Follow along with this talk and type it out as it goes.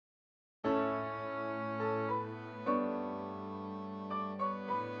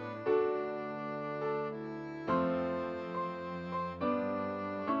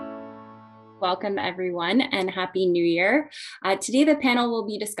Welcome everyone and Happy New Year. Today the panel will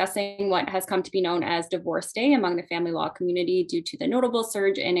be discussing what has come to be known as Divorce Day among the family law community due to the notable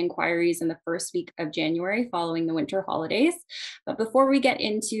surge in inquiries in the first week of January following the winter holidays. But before we get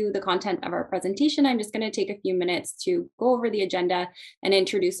into the content of our presentation, I'm just going to take a few minutes to go over the agenda and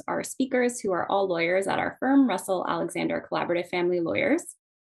introduce our speakers, who are all lawyers at our firm, Russell Alexander Collaborative Family Lawyers.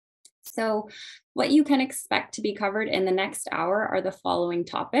 So what you can expect to be covered in the next hour are the following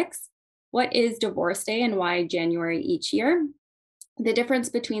topics. What is Divorce Day and why January each year? The difference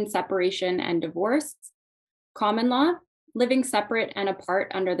between separation and divorce. Common law, living separate and apart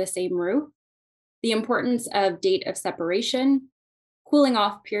under the same roof. The importance of date of separation. Cooling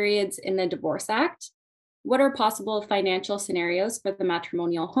off periods in the Divorce Act. What are possible financial scenarios for the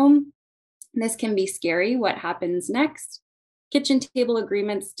matrimonial home? This can be scary. What happens next? Kitchen table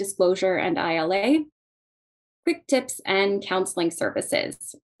agreements, disclosure, and ILA. Quick tips and counseling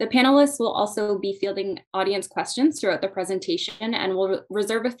services. The panelists will also be fielding audience questions throughout the presentation, and we'll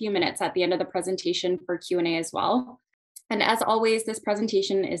reserve a few minutes at the end of the presentation for Q&A as well. And as always, this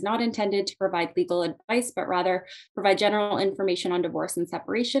presentation is not intended to provide legal advice, but rather provide general information on divorce and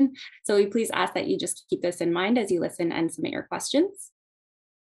separation. So we please ask that you just keep this in mind as you listen and submit your questions.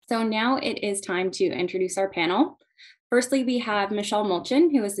 So now it is time to introduce our panel. Firstly, we have Michelle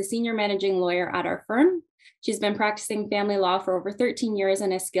Mulchan, who is the senior managing lawyer at our firm. She's been practicing family law for over 13 years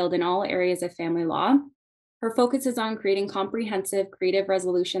and is skilled in all areas of family law. Her focus is on creating comprehensive, creative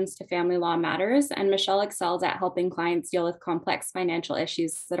resolutions to family law matters, and Michelle excels at helping clients deal with complex financial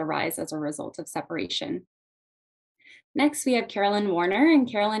issues that arise as a result of separation. Next, we have Carolyn Warner,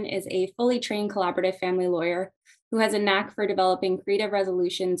 and Carolyn is a fully trained collaborative family lawyer who has a knack for developing creative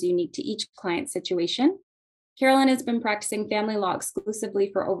resolutions unique to each client's situation. Carolyn has been practicing family law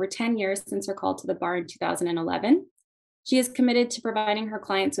exclusively for over 10 years since her call to the bar in 2011. She is committed to providing her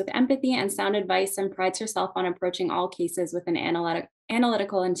clients with empathy and sound advice and prides herself on approaching all cases with an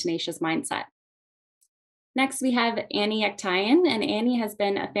analytical and tenacious mindset. Next, we have Annie Yektaeian, and Annie has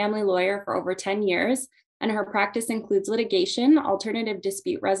been a family lawyer for over 10 years, and her practice includes litigation, alternative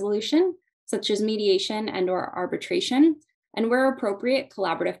dispute resolution, such as mediation and/or arbitration, and where appropriate,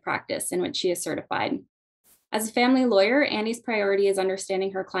 collaborative practice, in which she is certified. As a family lawyer, Annie's priority is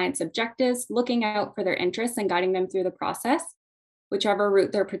understanding her clients' objectives, looking out for their interests, and guiding them through the process, whichever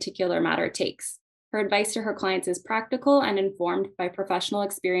route their particular matter takes. Her advice to her clients is practical and informed by professional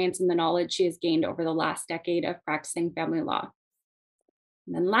experience and the knowledge she has gained over the last decade of practicing family law.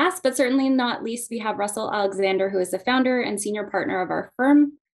 And then last, but certainly not least, we have Russell Alexander, who is the founder and senior partner of our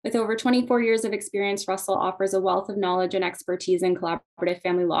firm. With over 24 years of experience, Russell offers a wealth of knowledge and expertise in collaborative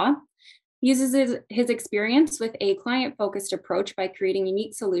family law. He uses his experience with a client-focused approach by creating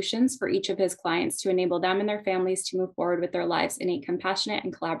unique solutions for each of his clients to enable them and their families to move forward with their lives in a compassionate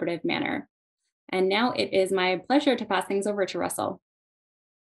and collaborative manner. And now it is my pleasure to pass things over to Russell.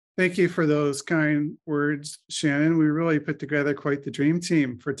 Thank you for those kind words, Shannon. We really put together quite the dream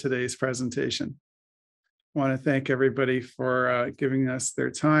team for today's presentation. I want to thank everybody for giving us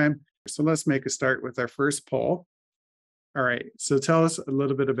their time. So let's make a start with our first poll. All right, so tell us a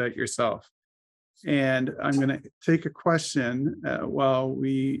little bit about yourself. And I'm going to take a question while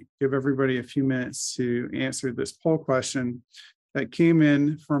we give everybody a few minutes to answer this poll question that came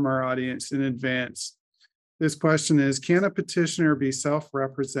in from our audience in advance. This question is, can a petitioner be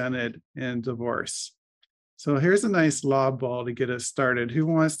self-represented in divorce? So here's a nice lob ball to get us started. Who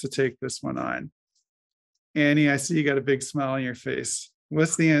wants to take this one on? Annie, I see you got a big smile on your face.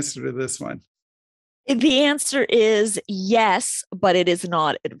 What's the answer to this one? The answer is yes, but it is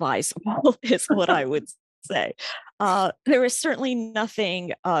not advisable, is what I would say. There is certainly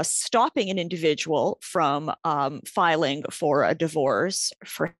nothing stopping an individual from filing for a divorce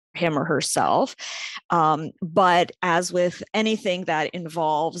for him or herself. But as with anything that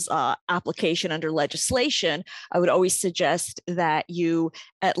involves application under legislation, I would always suggest that you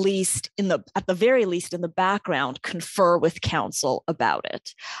at the very least in the background confer with counsel about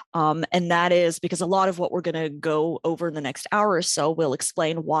it. And that is because a lot of what we're going to go over in the next hour or so will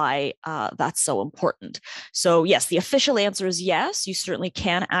explain why that's so important. So yes, the official answer is yes, you certainly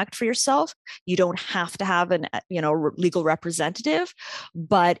can act for yourself. You don't have to have an legal representative,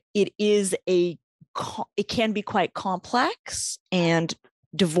 but it can be quite complex, and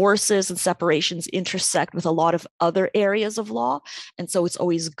divorces and separations intersect with a lot of other areas of law. And so it's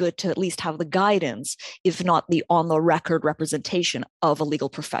always good to at least have the guidance, if not the on-the-record representation of a legal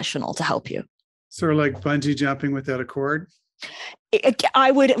professional to help you. Sort of like bungee jumping without a cord?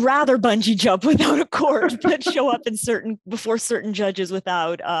 I would rather bungee jump without a cord, but show up before certain judges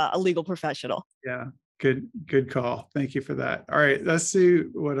without a legal professional. Yeah. Good call. Thank you for that. All right, let's see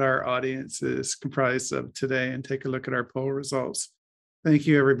what our audience is comprised of today and take a look at our poll results. Thank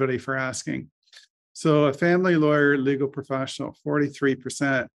you, everybody, for asking. So a family lawyer, legal professional,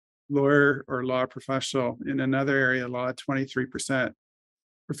 43%, lawyer or law professional in another area of law, 23%,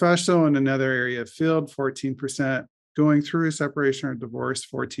 professional in another area of field, 14%, going through separation or divorce,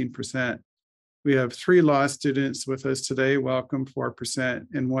 14%. We have 3 law students with us today. Welcome, 4%,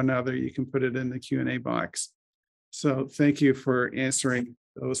 and one other. You can put it in the Q&A box. So thank you for answering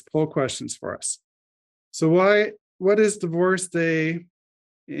those poll questions for us. So what is Divorce Day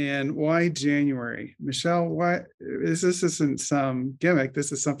and why January? Michelle, this isn't some gimmick.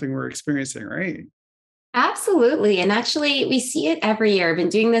 This is something we're experiencing, right? Absolutely. And actually, we see it every year. I've been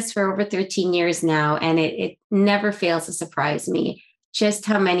doing this for over 13 years now, and it never fails to surprise me just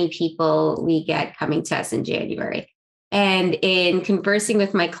how many people we get coming to us in January. And in conversing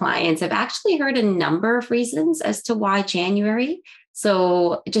with my clients, I've actually heard a number of reasons as to why January.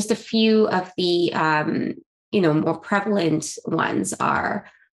 So just a few of the more prevalent ones are,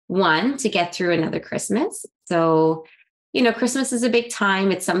 one, to get through another Christmas. So Christmas is a big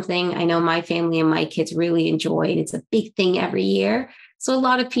time. It's something I know my family and my kids really enjoy. And it's a big thing every year. So a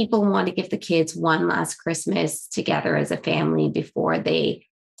lot of people want to give the kids one last Christmas together as a family before they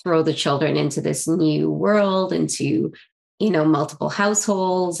throw the children into this new world, into, multiple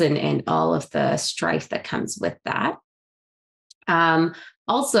households and all of the strife that comes with that.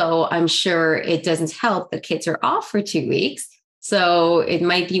 Also, I'm sure it doesn't help that kids are off for 2 weeks. So it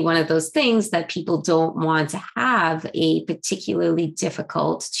might be one of those things that people don't want to have a particularly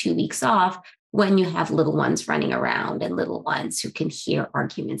difficult 2 weeks off when you have little ones running around and little ones who can hear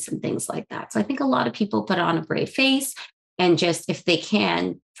arguments and things like that. So I think a lot of people put on a brave face and just, if they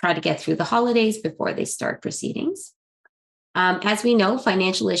can, try to get through the holidays before they start proceedings. As we know,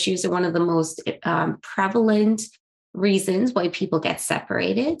 financial issues are one of the most prevalent reasons why people get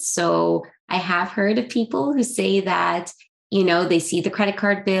separated. So I have heard of people who say that they see the credit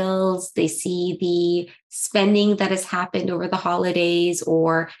card bills, they see the spending that has happened over the holidays,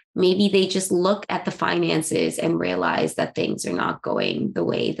 or maybe they just look at the finances and realize that things are not going the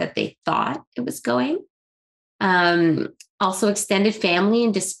way that they thought it was going. Also, extended family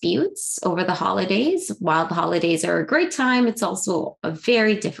and disputes over the holidays. While the holidays are a great time, it's also a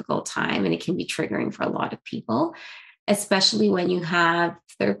very difficult time, and it can be triggering for a lot of people, especially when you have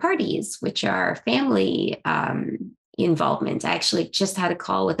third parties, which are family involvement. I actually just had a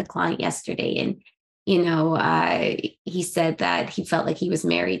call with a client yesterday, and he said that he felt like he was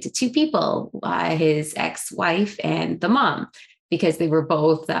married to 2 people, his ex-wife and the mom, because they were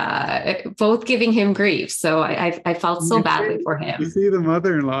both giving him grief. So I felt so badly for him. You see the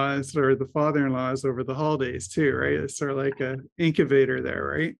mother-in-laws or the father-in-laws over the holidays too, right? It's sort of like an incubator there,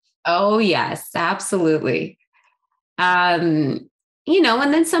 right? Oh yes, absolutely. And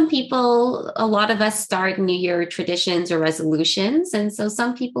then some people, a lot of us start New Year traditions or resolutions. And so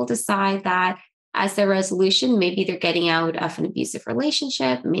some people decide that as their resolution, maybe they're getting out of an abusive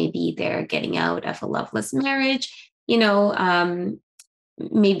relationship, maybe they're getting out of a loveless marriage, maybe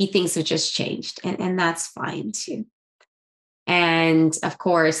things have just changed, and that's fine too. And of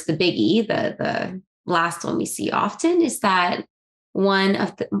course, the biggie, the last one we see often is that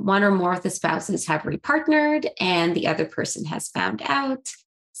one or more of the spouses have repartnered and the other person has found out.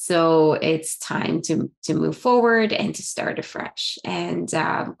 So it's time to move forward and to start afresh. And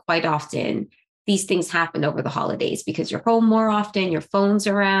quite often, these things happen over the holidays because you're home more often, your phone's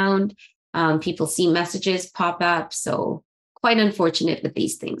around, people see messages pop up. So quite unfortunate, but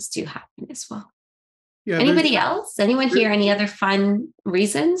these things do happen as well. Yeah, anybody else? Anyone here? Any other fun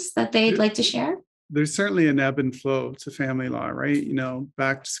reasons that they'd like to share? There's certainly an ebb and flow to family law, right?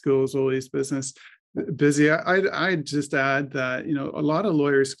 Back to school is always busy. I'd just add that, a lot of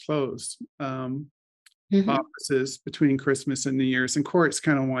lawyers close offices between Christmas and New Year's, and courts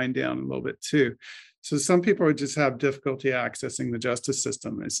kind of wind down a little bit too. So some people would just have difficulty accessing the justice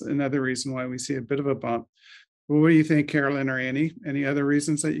system. It's another reason why we see a bit of a bump. Well, what do you think, Carolyn or Annie? Any other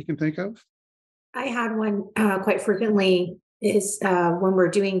reasons that you can think of? I had one quite frequently is when we're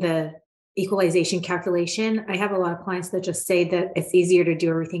doing the equalization calculation. I have a lot of clients that just say that it's easier to do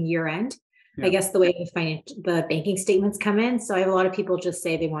everything year end. Yeah. I guess the way the banking statements come in. So I have a lot of people just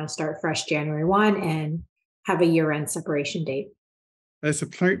say they want to start fresh January 1 and have a year end separation date. That's a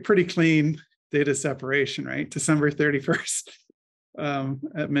pretty clean date of separation, right? December 31st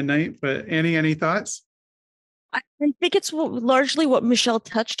at midnight. But Annie, any thoughts? I think it's largely what Michelle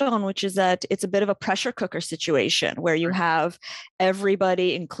touched on, which is that it's a bit of a pressure cooker situation where you have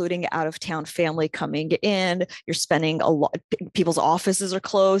everybody, including out of town family, coming in. You're spending a lot, people's offices are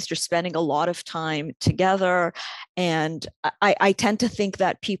closed. You're spending a lot of time together. And I tend to think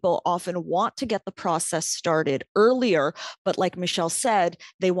that people often want to get the process started earlier, but like Michelle said,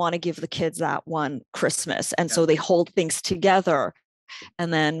 they want to give the kids that one Christmas. And so they hold things together.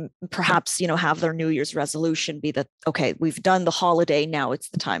 And then perhaps, have their New Year's resolution be that, okay, we've done the holiday. Now it's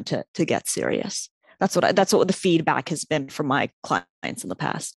the time to get serious. That's what the feedback has been from my clients in the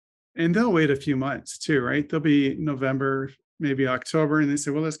past. And they'll wait a few months too, right? They'll be November, maybe October, and they say,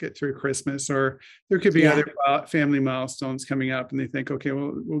 well, let's get through Christmas. Or there could be other family milestones coming up, and they think, okay,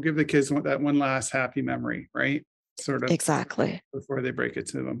 well, we'll give the kids that one last happy memory, right? Sort of exactly before they break it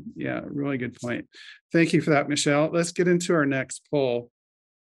to them. Yeah, really good point. Thank you for that, Michelle. Let's get into our next poll.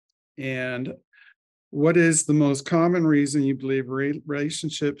 And what is the most common reason you believe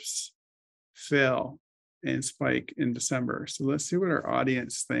relationships fail and spike in December? So let's see what our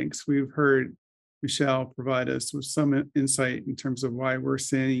audience thinks. We've heard Michelle provide us with some insight in terms of why we're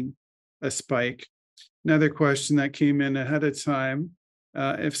seeing a spike. Another question that came in ahead of time,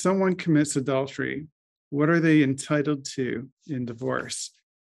 if someone commits adultery, what are they entitled to in divorce?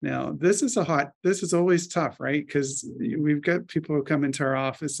 Now, this is always tough, right? Because we've got people who come into our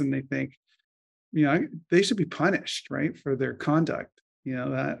office and they think, they should be punished, right, for their conduct.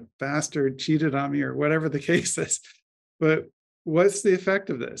 That bastard cheated on me or whatever the case is. But what's the effect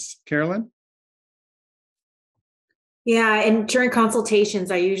of this, Carolyn? Yeah, and during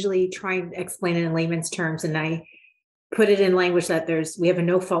consultations, I usually try and explain it in layman's terms, and I put it in language that we have a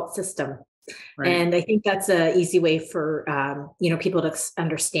no-fault system. Right. And I think that's an easy way for people to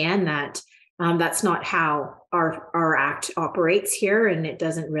understand that that's not how our act operates here, and it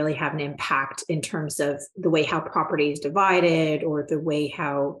doesn't really have an impact in terms of the way how property is divided or the way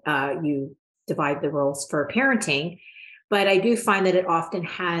how you divide the roles for parenting. But I do find that it often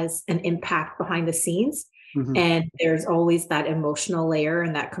has an impact behind the scenes. Mm-hmm. And there's always that emotional layer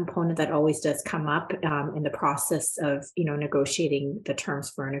and that component that always does come up in the process of, negotiating the terms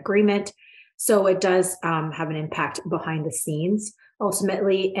for an agreement. So it does have an impact behind the scenes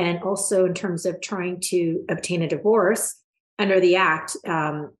ultimately. And also in terms of trying to obtain a divorce under the act,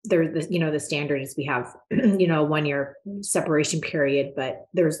 the standard is we have, 1 year separation period, but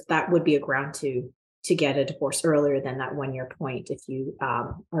that would be a ground to get a divorce earlier than that 1 year point if you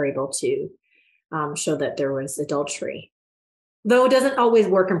are able to show that there was adultery, though it doesn't always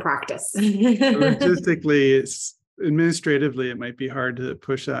work in practice. Logistically, administratively, it might be hard to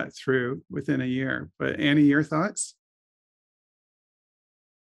push that through within a year. But Annie, your thoughts?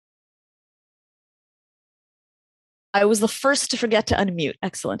 I was the first to forget to unmute.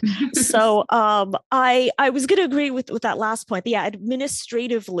 Excellent. So I was going to agree with that last point. Yeah,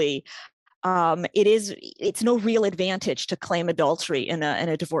 administratively, it's no real advantage to claim adultery in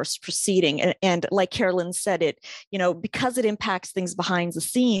a divorce proceeding. And like Carolyn said, because it impacts things behind the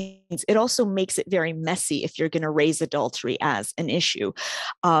scenes, it also makes it very messy if you're going to raise adultery as an issue.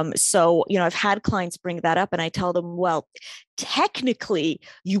 So I've had clients bring that up and I tell them, well, technically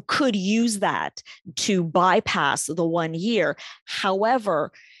you could use that to bypass the 1 year.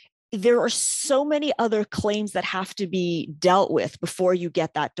 However, there are so many other claims that have to be dealt with before you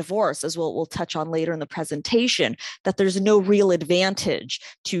get that divorce, as we'll touch on later in the presentation, that there's no real advantage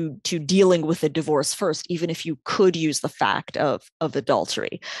to dealing with a divorce first, even if you could use the fact of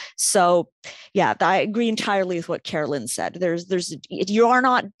adultery. So yeah, I agree entirely with what Carolyn said. You are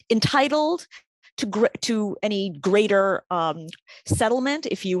not entitled to any greater settlement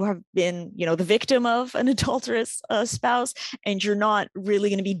if you have been, the victim of an adulterous spouse, and you're not really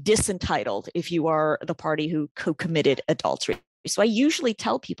going to be disentitled if you are the party who committed adultery. So I usually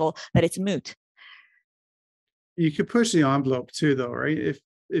tell people that it's moot. You could push the envelope too, though, right?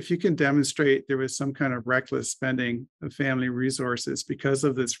 If you can demonstrate there was some kind of reckless spending of family resources because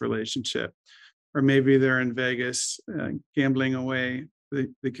of this relationship, or maybe they're in Vegas gambling away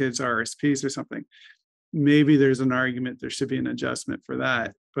the kids' RSPs or something, maybe there's an argument there should be an adjustment for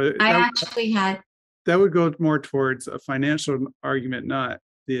that. But that would go more towards a financial argument, not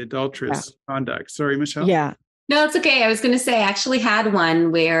the adulterous conduct. Sorry, Michelle. Yeah. No, it's okay. I was going to say I actually had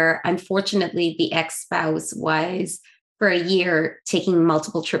one where unfortunately the ex-spouse was for a year taking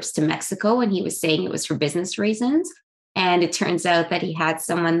multiple trips to Mexico, and he was saying it was for business reasons. And it turns out that he had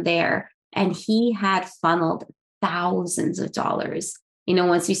someone there and he had funneled thousands of dollars.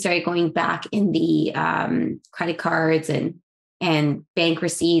 Once we started going back in the credit cards and bank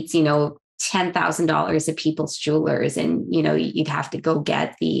receipts, $10,000 at people's jewelers, and you'd have to go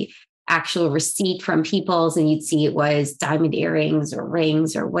get the actual receipt from People's, and you'd see it was diamond earrings or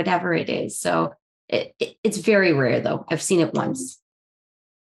rings or whatever it is. So it's very rare, though. I've seen it once.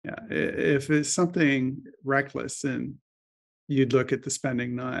 Yeah, if it's something reckless, then you'd look at the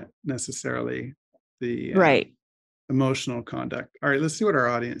spending, not necessarily the Right. emotional conduct. All right, let's see what our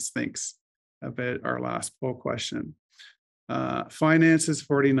audience thinks about our last poll question. Finances,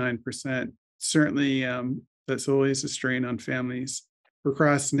 49%. Certainly, that's always a strain on families.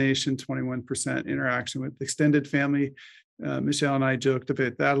 Procrastination, 21%. Interaction with extended family. Michelle and I joked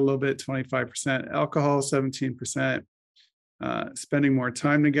about that a little bit, 25%. Alcohol, 17%. Spending more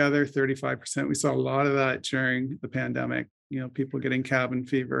time together, 35%. We saw a lot of that during the pandemic. People getting cabin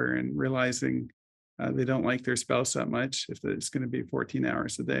fever and realizing they don't like their spouse that much if it's going to be 14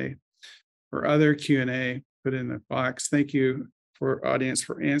 hours a day. For other Q&A, put in the box. Thank you for audience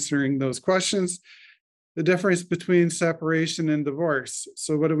for answering those questions. The difference between separation and divorce.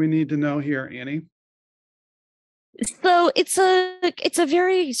 So what do we need to know here, Annie? So it's a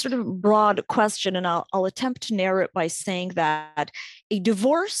very sort of broad question, and I'll attempt to narrow it by saying that a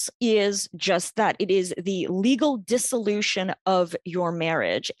divorce is just that. It is the legal dissolution of your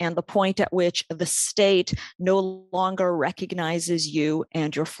marriage and the point at which the state no longer recognizes you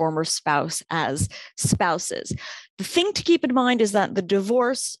and your former spouse as spouses. The thing to keep in mind is that the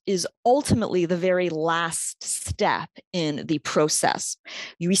divorce is ultimately the very last step in the process.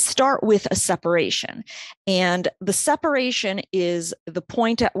 We start with a separation, and the separation is the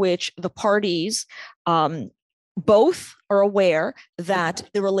point at which the parties both are aware that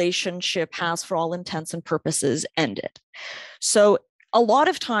the relationship has, for all intents and purposes, ended. So a lot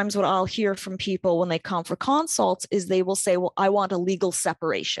of times what I'll hear from people when they come for consults is they will say, well, I want a legal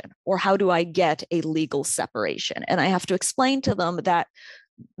separation, or how do I get a legal separation? And I have to explain to them that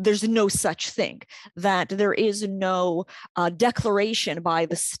there's no such thing, that there is no declaration by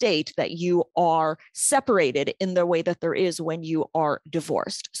the state that you are separated in the way that there is when you are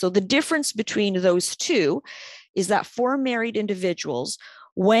divorced. So the difference between those two is that for married individuals,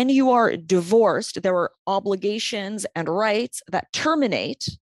 when you are divorced, there are obligations and rights that terminate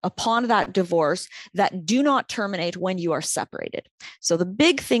upon that divorce that do not terminate when you are separated. So the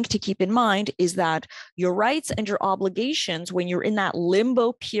big thing to keep in mind is that your rights and your obligations, when you're in that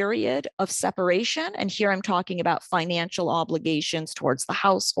limbo period of separation, and here I'm talking about financial obligations towards the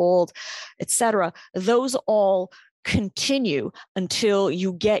household, etc., those all continue until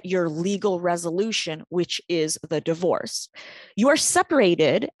you get your legal resolution, which is the divorce. You are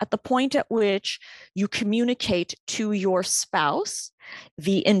separated at the point at which you communicate to your spouse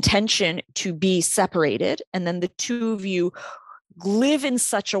the intention to be separated, and then the two of you live in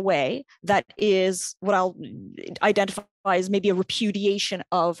such a way that is what I'll identify as maybe a repudiation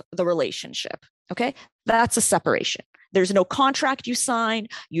of the relationship. Okay, that's a separation. There's no contract you sign.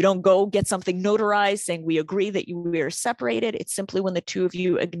 You don't go get something notarized saying we agree that we are separated. It's simply when the two of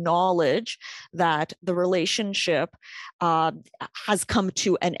you acknowledge that the relationship has come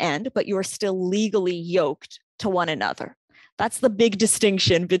to an end, but you are still legally yoked to one another. That's the big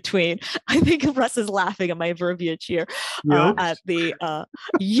distinction between, I think Russ is laughing at my verbiage here, at the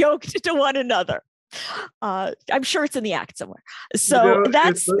yoked to one another. I'm sure it's in the act somewhere. So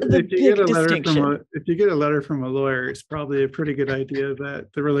that's the big distinction. If you get a letter from a lawyer, it's probably a pretty good idea that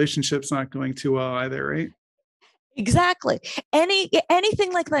the relationship's not going too well either, right? Exactly.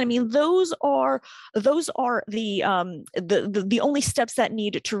 Anything like that. I mean, those are the only steps that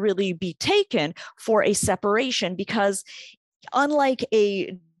need to really be taken for a separation, because unlike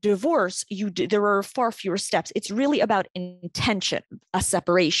a divorce, there are far fewer steps. It's really about intention, a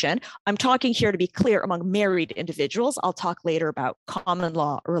separation. I'm talking here, to be clear, among married individuals. I'll talk later about common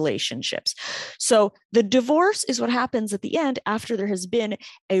law relationships. So the divorce is what happens at the end after there has been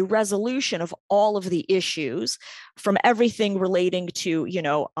a resolution of all of the issues, from everything relating to,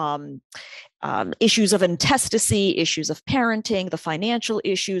 issues of intestacy, issues of parenting, the financial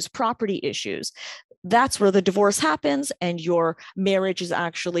issues, property issues. That's where the divorce happens, and your marriage is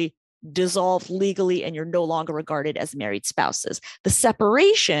actually dissolved legally, and you're no longer regarded as married spouses. The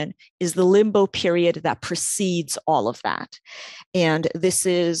separation is the limbo period that precedes all of that. And this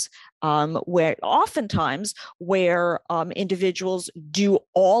is where oftentimes individuals do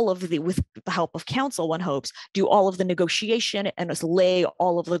all of with the help of counsel, one hopes, do all of the negotiation and lay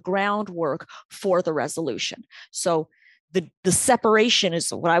all of the groundwork for the resolution. So the separation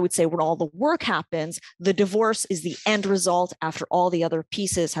is what I would say when all the work happens. The divorce is the end result after all the other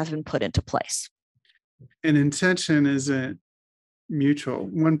pieces have been put into place. And intention isn't mutual.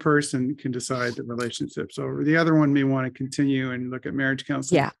 One person can decide the relationship's over. The other one may want to continue and look at marriage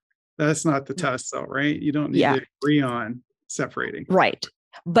counseling. Yeah. That's not the test though, right? You don't need to agree on separating. Right.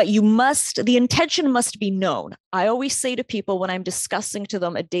 But the intention must be known. I always say to people when I'm discussing to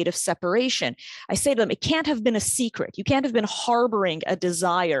them a date of separation, I say to them, it can't have been a secret. You can't have been harboring a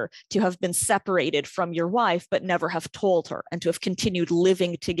desire to have been separated from your wife, but never have told her, and to have continued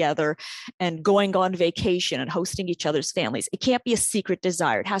living together and going on vacation and hosting each other's families. It can't be a secret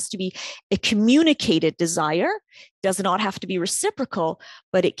desire. It has to be a communicated desire. It does not have to be reciprocal,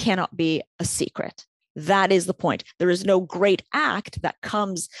 but it cannot be a secret. That is the point. There is no great act that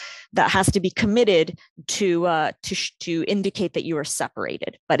has to be committed to indicate that you are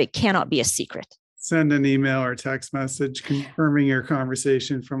separated, but it cannot be a secret. Send an email or text message confirming your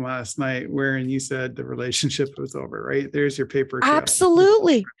conversation from last night, wherein you said the relationship was over, right? There's your paper trail.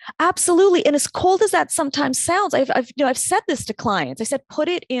 Absolutely. Absolutely. And as cold as that sometimes sounds, I've said this to clients. I said, put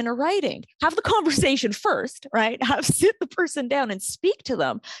it in a writing, have the conversation first, right? Sit the person down and speak to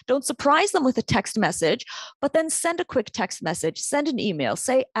them. Don't surprise them with a text message, but then send a quick text message, send an email,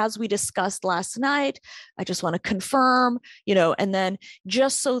 say, as we discussed last night, I just want to confirm, and then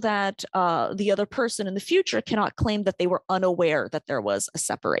just so that the other person in the future cannot claim that they were unaware that there was a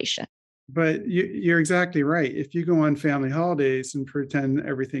separation. But you're exactly right. If you go on family holidays and pretend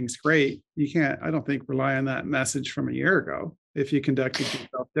everything's great, you can't, I don't think, rely on that message from a year ago if you conducted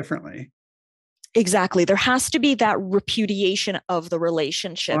yourself differently. Exactly. There has to be that repudiation of the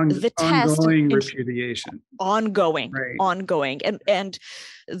relationship. The ongoing repudiation. Ongoing. And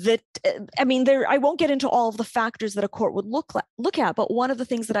that, I won't get into all of the factors that a court would look at, but one of the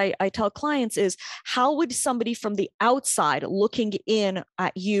things that I tell clients is, how would somebody from the outside looking in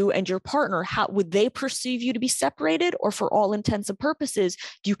at you and your partner, how would they perceive you to be separated? Or for all intents and purposes,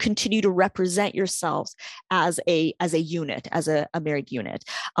 do you continue to represent yourselves as a unit, as a married unit?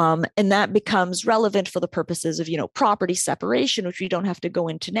 And that becomes relevant for the purposes of, property separation, which we don't have to go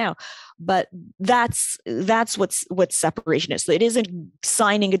into now. But that's what separation is. So it isn't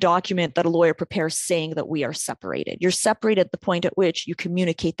signing a document that a lawyer prepares saying that we are separated. You're separated at the point at which you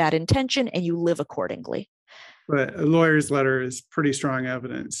communicate that intention and you live accordingly. But a lawyer's letter is pretty strong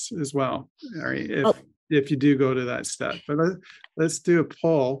evidence as well. All right. If you do go to that step, but let's do a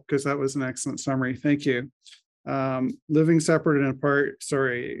poll, because that was an excellent summary. Thank you. Living separate and apart.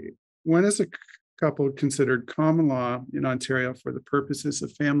 Sorry. When is a couple considered common law in Ontario for the purposes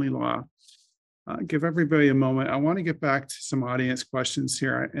of family law? Give everybody a moment. I want to get back to some audience questions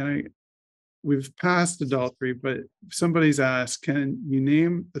here. We've passed adultery, but somebody's asked, can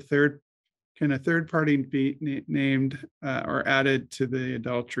a third party be named or added to the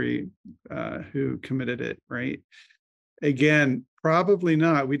adultery who committed it, right? Again, probably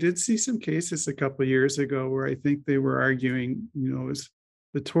not. We did see some cases a couple of years ago where I think they were arguing, it was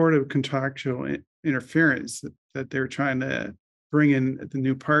the tort of contractual interference that they're trying to bring in the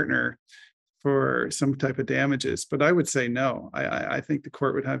new partner for some type of damages. But I would say no. I think the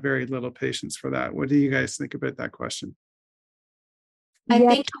court would have very little patience for that. What do you guys think about that question?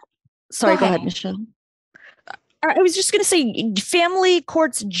 Sorry, go ahead, Michelle. I was just going to say, family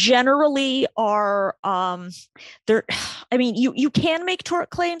courts generally are you can make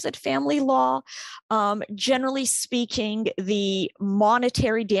tort claims at family law. Generally speaking, the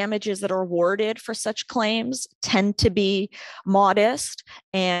monetary damages that are awarded for such claims tend to be modest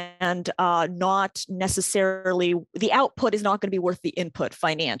and not necessarily, the output is not going to be worth the input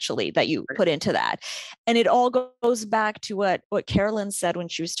financially that you put into that. And it all goes back to what Carolyn said when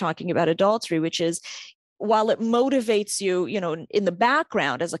she was talking about adultery, which is, while it motivates you, in the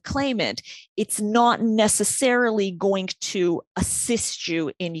background as a claimant, it's not necessarily going to assist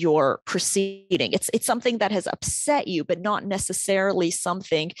you in your proceeding. It's something that has upset you, but not necessarily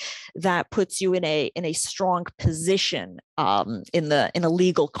something that puts you in a strong position in a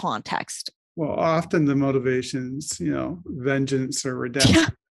legal context. Well, often the motivations, vengeance or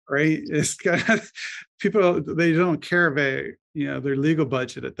redemption, right? It's kind of, people, they don't care about, their legal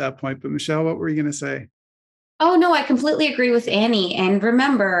budget at that point. But Michelle, what were you going to say? Oh, no, I completely agree with Annie. And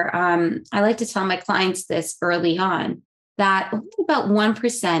remember, I like to tell my clients this early on, that only about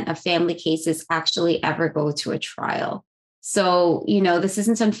 1% of family cases actually ever go to a trial. So, this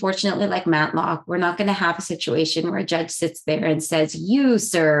isn't unfortunately like Matlock. We're not going to have a situation where a judge sits there and says, you,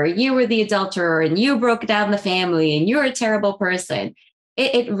 sir, you were the adulterer and you broke down the family and you're a terrible person.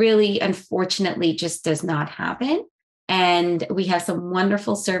 It really, unfortunately, just does not happen. And we have some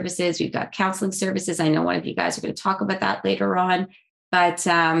wonderful services. We've got counseling services. I know one of you guys are going to talk about that later on. But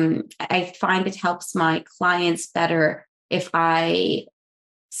I find it helps my clients better if I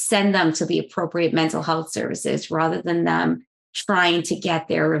send them to the appropriate mental health services rather than them trying to get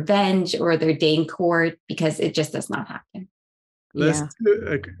their revenge or their day in court, because it just does not happen.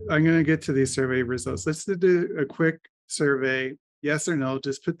 I'm going to get to these survey results. Let's do a quick survey Yes or no,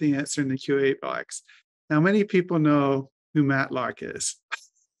 just put the answer in the Q&A box. How many people know who Matlock is?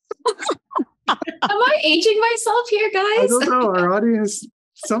 Am I aging myself here, I guys? don't know. Our audience,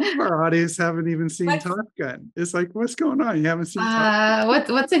 some of our audience haven't even seen Top Gun. It's like, what's going on? You haven't seen Top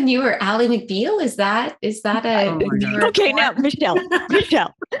Gun? What's a newer Ally McBeal? Is that a Oh my newer? God. Okay, now Michelle,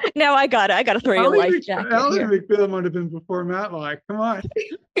 now I got to throw your life jacket Ally here. McBeal might have been before Matlock. Come on.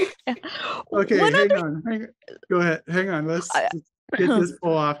 Okay, One hang other- on. Go ahead. Hang on. Let's get this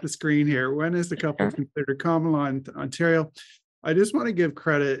poll off the screen here. When is the couple considered common law in Ontario? I just want to give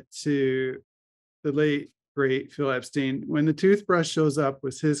credit to the late, great Phil Epstein. When the toothbrush shows up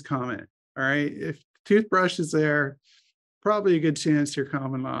was his comment. All right. If the toothbrush is there, probably a good chance you're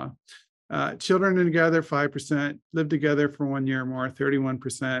common law. Children together, 5%. Live together for 1 year or more,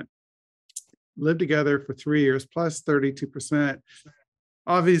 31%. Live together for 3 years, plus 32%.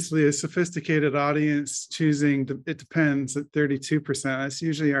 Obviously, a sophisticated audience choosing it depends at 32%. That's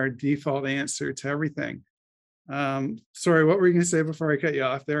usually our default answer to everything. Sorry, what were you going to say before I cut you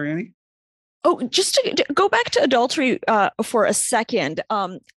off there, Annie? Oh, just to go back to adultery for a second.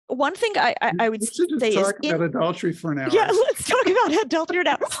 One thing I would say is talk about adultery for an hour. Yeah, let's talk about adultery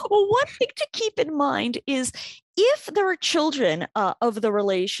now. Well, one thing to keep in mind is if there are children of the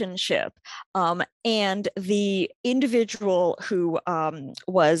relationship and the individual who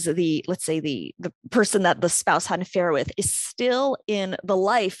was let's say the person that the spouse had an affair with is still in the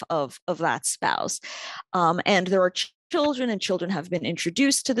life of that spouse, and there are children and children have been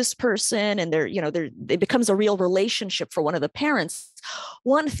introduced to this person and it becomes a real relationship for one of the parents.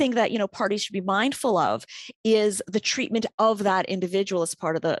 One thing that, parties should be mindful of is the treatment of that individual as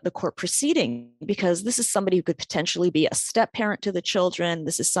part of the court proceeding, because this is somebody who could potentially be a step parent to the children.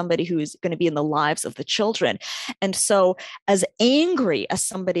 This is somebody who is going to be in the lives of the children. And so as angry as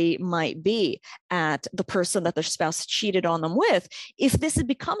somebody might be at the person that their spouse cheated on them with, if this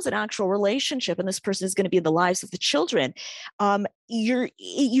becomes an actual relationship and this person is going to be in the lives of the children,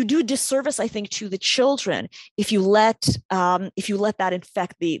 you do a disservice, I think, to the children if you let that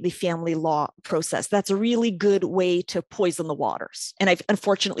infect the family law process. That's a really good way to poison the waters, and I've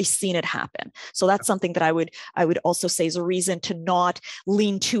unfortunately seen it happen. So that's something that I would also say is a reason to not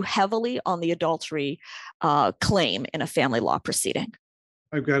lean too heavily on the adultery claim in a family law proceeding.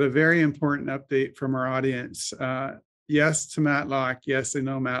 I've got a very important update from our audience. Yes to Matlock. Yes, they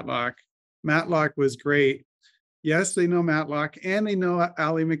know Matlock. Matlock was great. Yes, they know Matlock, and they know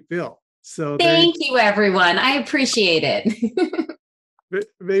Ally McBeal. So thank you, everyone. I appreciate it.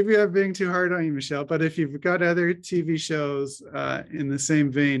 Maybe I'm being too hard on you, Michelle, but if you've got other TV shows in the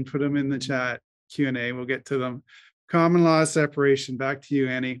same vein, put them in the chat Q&A. We'll get to them. Common law separation. Back to you,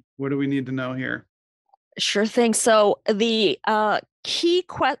 Annie. What do we need to know here? Sure thing. So the key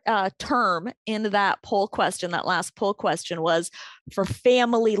term in that poll question, that last poll question, was for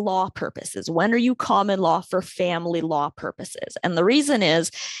family law purposes. When are you common law for family law purposes? And the reason is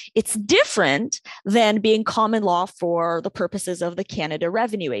it's different than being common law for the purposes of the Canada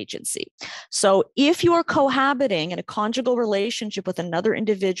Revenue Agency. So if you are cohabiting in a conjugal relationship with another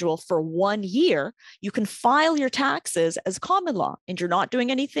individual for 1 year, you can file your taxes as common law, and you're not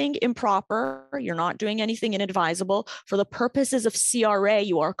doing anything improper. You're not doing anything inadvisable. For the purposes of CRA,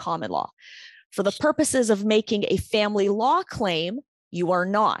 you are common law. For the purposes of making a family law claim, you are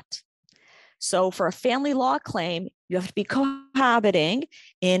not. So for a family law claim, you have to be cohabiting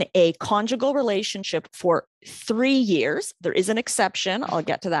in a conjugal relationship for 3 years. There is an exception. I'll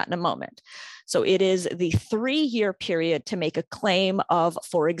get to that in a moment. So it is the 3-year period to make a claim of,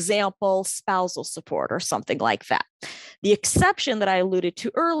 for example, spousal support or something like that. The exception that I alluded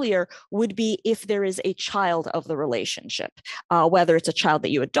to earlier would be if there is a child of the relationship, whether it's a child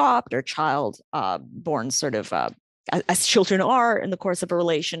that you adopt or a child born sort of as children are in the course of a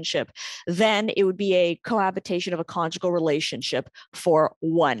relationship, then it would be a cohabitation of a conjugal relationship for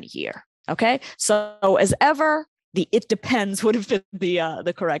 1 year. Okay, so as ever, the "it depends" would have been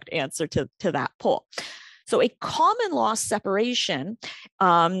the correct answer to that poll. So a common law separation,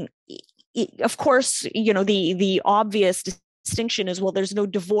 of course, the obvious distinction is, well, there's no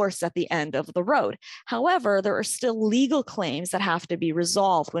divorce at the end of the road. However, there are still legal claims that have to be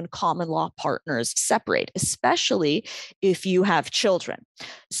resolved when common law partners separate, especially if you have children.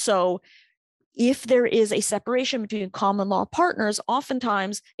 So if there is a separation between common law partners,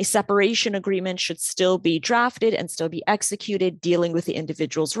 oftentimes a separation agreement should still be drafted and still be executed, dealing with the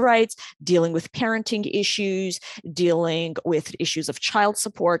individual's rights, dealing with parenting issues, dealing with issues of child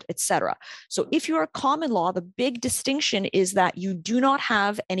support, etc. So if you are common law, the big distinction is that you do not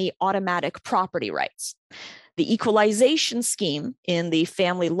have any automatic property rights. The equalization scheme in the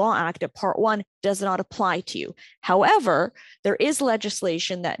Family Law Act at Part 1 does not apply to you. However, there is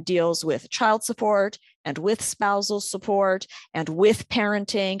legislation that deals with child support and with spousal support and with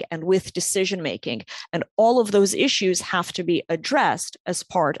parenting and with decision making. And all of those issues have to be addressed as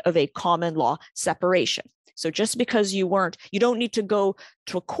part of a common law separation. So just because you don't need to go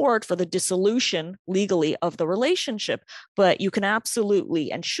to a court for the dissolution legally of the relationship, but you can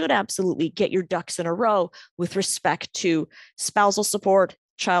absolutely and should absolutely get your ducks in a row with respect to spousal support,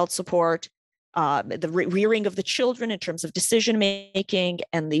 child support, the rearing of the children in terms of decision making,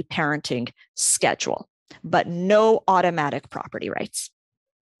 and the parenting schedule, but no automatic property rights.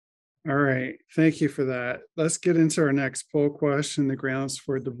 All right. Thank you for that. Let's get into our next poll question, the grounds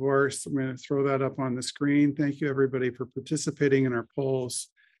for divorce. I'm going to throw that up on the screen. Thank you, everybody, for participating in our polls.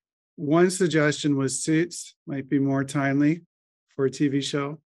 One suggestion was Suits might be more timely for a TV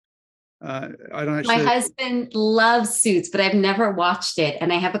show. My husband loves Suits, but I've never watched it.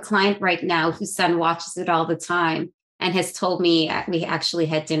 And I have a client right now whose son watches it all the time and has told me, we actually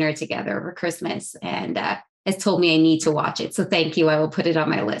had dinner together over Christmas, and has told me I need to watch it. So thank you. I will put it on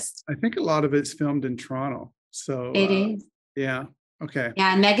my list. I think a lot of it's filmed in Toronto. So it is. Yeah. Okay.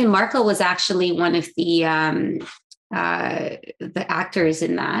 Yeah. And Meghan Markle was actually one of the actors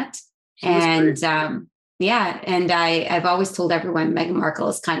in that. And I've always told everyone Meghan Markle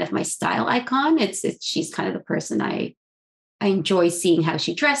is kind of my style icon. She's kind of the person I enjoy seeing how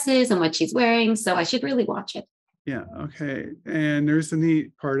she dresses and what she's wearing. So I should really watch it. Yeah. Okay. And there's a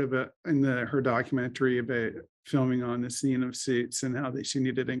neat part of it in her documentary about filming on the scene of Suits and how she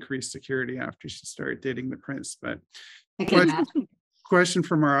needed increased security after she started dating the prince. But question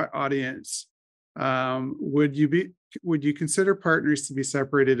from our audience: would you consider partners to be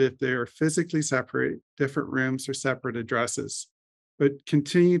separated if they are physically separate, different rooms or separate addresses, but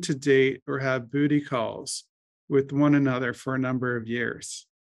continue to date or have booty calls with one another for a number of years?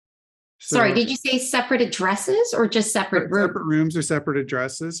 Sorry, did you say separate addresses or just separate rooms? Separate rooms or separate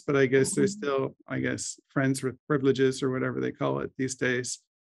addresses, but I guess they're still, friends with privileges or whatever they call it these days.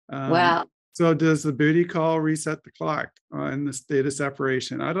 So does the booty call reset the clock on the state of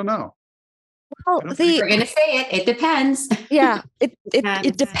separation? I don't know. Well, we're going to say it. It depends. Yeah,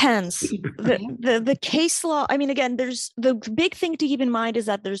 it depends. The case law, I mean, again, there's the big thing to keep in mind is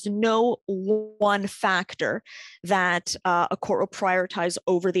that there's no one factor that a court will prioritize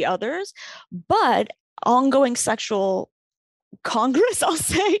over the others, but ongoing sexual Congress, I'll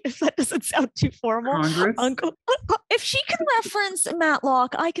say, if that doesn't sound too formal. If she can reference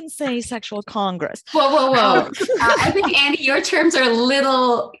Matlock, I can say sexual Congress. Whoa. I think, Annie, your terms are a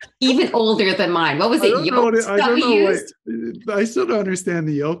little even older than mine. What was it? I still don't understand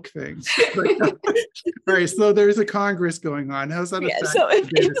the yoke thing. All right, so there's a Congress going on. How's that? So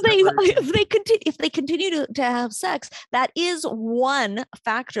if they continue to have sex, that is one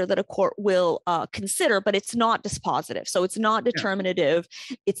factor that a court will consider, but it's not dispositive. So it's not determinative.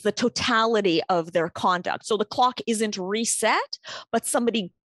 Yeah. It's the totality of their conduct. So the clock isn't reset, but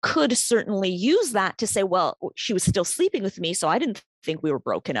somebody could certainly use that to say, well, she was still sleeping with me, so I didn't think we were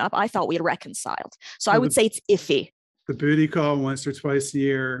broken up. I thought we had reconciled. So I would say it's iffy. The booty call once or twice a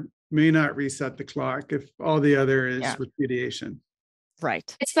year may not reset the clock if all the other is repudiation.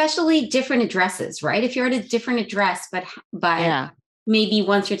 Right. Especially different addresses, right? If you're at a different address, but maybe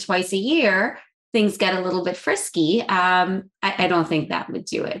once or twice a year, things get a little bit frisky. I don't think that would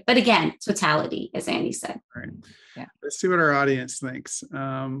do it. But again, totality, as Annie said. Right. Yeah. Let's see what our audience thinks.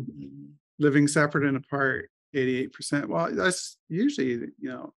 Living separate and apart, 88%. Well, that's usually,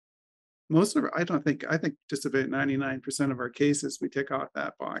 most of I think just about 99% of our cases, we tick off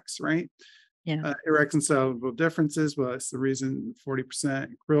that box, right? Yeah. Irreconcilable differences. Well, that's the reason 40%,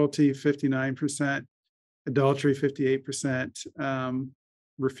 cruelty, 59%, adultery, 58%,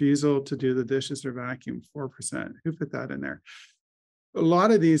 refusal to do the dishes or vacuum, 4%. Who put that in there? A lot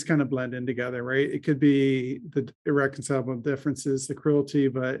of these kind of blend in together, right? It could be the irreconcilable differences, the cruelty,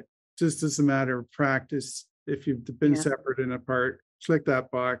 but just as a matter of practice, if you've been separate and apart, click that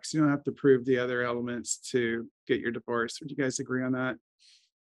box. You don't have to prove the other elements to get your divorce. Would you guys agree on that?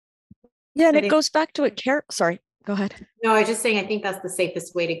 Yeah, and it goes back to it. Sorry, go ahead. No, I was just saying, I think that's the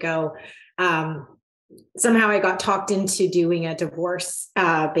safest way to go. Somehow I got talked into doing a divorce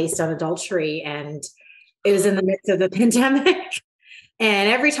based on adultery, and it was in the midst of the pandemic. And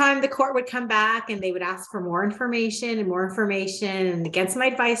every time the court would come back and they would ask for more information, and against my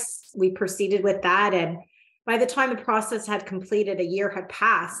advice, we proceeded with that. And by the time the process had completed, a year had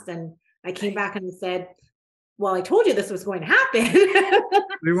passed, and I came back and said, well, I told you this was going to happen.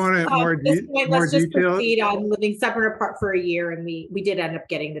 We wanted more let's just details. proceed on living separate and apart for a year, and we did end up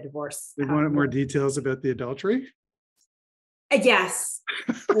getting the divorce. We wanted more details about the adultery. Yes,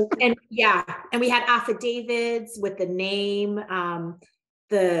 and we had affidavits with the name.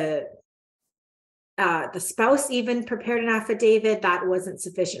 The spouse even prepared an affidavit that wasn't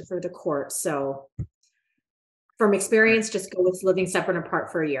sufficient for the court. So, from experience, just go with living separate and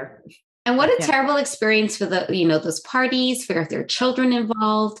apart for a year. And what a terrible experience for the, those parties, for their children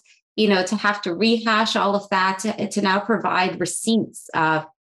involved, to have to rehash all of that, to now provide receipts.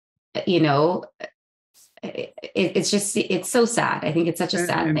 It's so sad. I think it's such a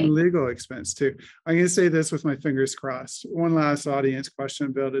sad thing. Legal expense too. I'm going to say this with my fingers crossed. One last audience question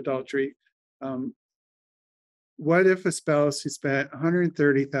about adultery. What if a spouse who spent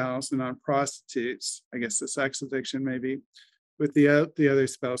 $130,000 on prostitutes, I guess the sex addiction maybe, with the other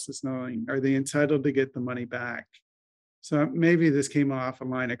spouses knowing, are they entitled to get the money back? So maybe this came off a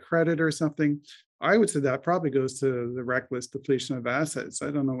line of credit or something. I would say that probably goes to the reckless depletion of assets. I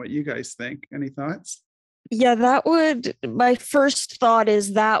don't know what you guys think. Any thoughts? Yeah, my first thought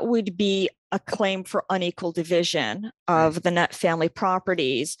is that would be a claim for unequal division of the net family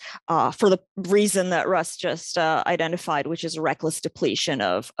properties for the reason that Russ just identified, which is a reckless depletion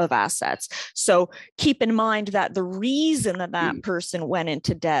of assets. So keep in mind that the reason that person went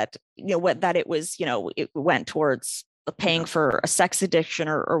into debt, that it was, it went towards paying for a sex addiction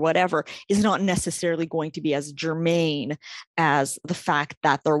or whatever, is not necessarily going to be as germane as the fact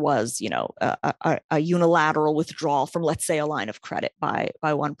that there was, a unilateral withdrawal from, let's say, a line of credit by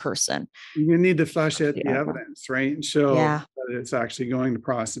one person. You need to flesh out the evidence, right? And show that it's actually going to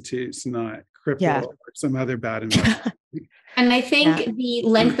prostitutes, not crypto or some other bad investment. And I think the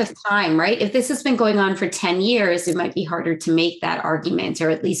length of time, right? If this has been going on for 10 years, it might be harder to make that argument,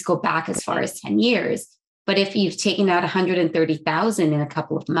 or at least go back as far as 10 years. But if you've taken out $130,000 in a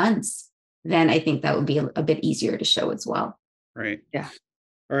couple of months, then I think that would be a bit easier to show as well. Right. Yeah.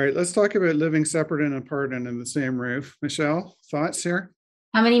 All right. Let's talk about living separate and apart and in the same roof. Michelle, thoughts here?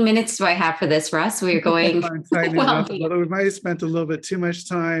 How many minutes do I have for this, Russ? We're going. We might have spent a little bit too much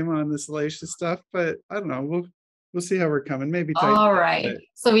time on the salacious stuff, but I don't know. We'll see how we're coming. Maybe. All right.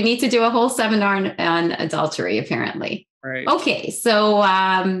 So we need to do a whole seminar on adultery, apparently. Right. Okay. So,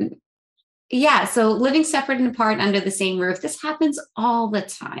 so living separate and apart under the same roof, this happens all the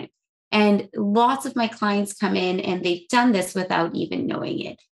time. And lots of my clients come in and they've done this without even knowing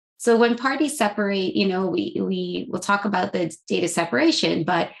it. So when parties separate, we will talk about the date of separation,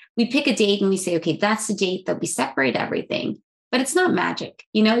 but we pick a date and we say, okay, that's the date that we separate everything. But it's not magic.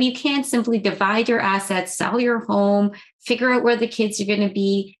 You can't simply divide your assets, sell your home, figure out where the kids are going to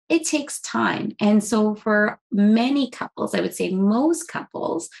be. It takes time. And so for many couples, I would say most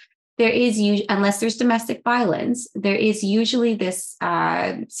couples, there is usually, unless there's domestic violence, there is usually this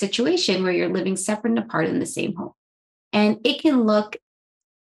situation where you're living separate and apart in the same home. And it can look,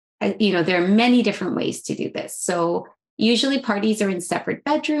 there are many different ways to do this. So usually parties are in separate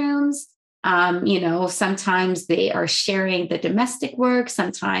bedrooms. Sometimes they are sharing the domestic work.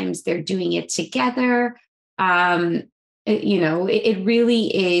 Sometimes they're doing it together. It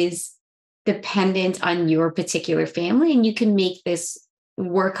really is dependent on your particular family, and you can make this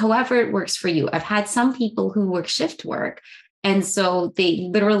work however it works for you. I've had some people who work shift work, and so they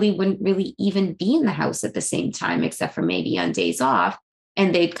literally wouldn't really even be in the house at the same time, except for maybe on days off.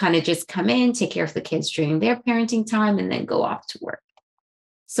 And they'd kind of just come in, take care of the kids during their parenting time, and then go off to work.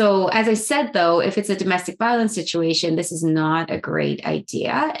 So as I said, though, if it's a domestic violence situation, this is not a great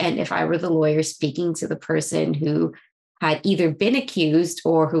idea. And if I were the lawyer speaking to the person who had either been accused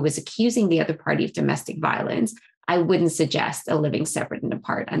or who was accusing the other party of domestic violence, I wouldn't suggest a living separate and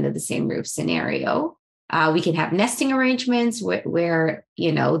apart under the same roof scenario. We can have nesting arrangements where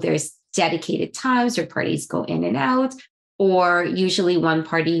there's dedicated times where parties go in and out, or usually one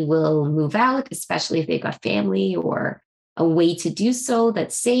party will move out, especially if they've got family or a way to do so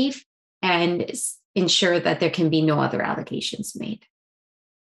that's safe, and ensure that there can be no other allegations made.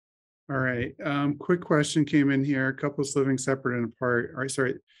 All right. Quick question came in here. Couples living separate and apart.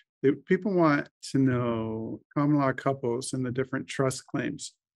 People want to know common law couples and the different trust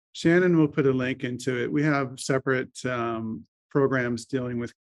claims. Shannon will put a link into it. We have separate programs dealing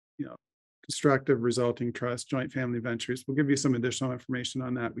with, constructive resulting trust, joint family ventures. We'll give you some additional information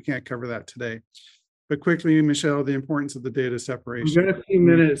on that. We can't cover that today. But quickly, Michelle, the importance of the data separation. We've got a few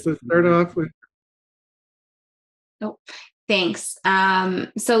minutes. Let's start off with. Oh, thanks.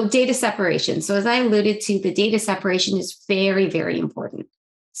 So data separation. So as I alluded to, the data separation is very, very important.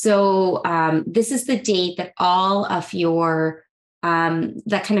 So this is the date that all of your,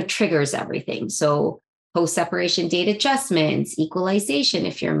 that kind of triggers everything. So post-separation date adjustments, equalization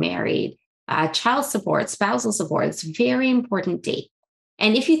if you're married, child support, spousal support. It's a very important date.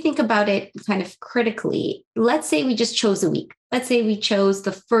 And if you think about it kind of critically, let's say we just chose a week. Let's say we chose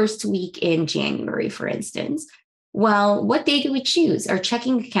the first week in January, for instance. Well, what day do we choose? Our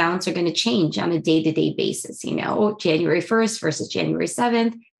checking accounts are going to change on a day-to-day basis, January 1st versus January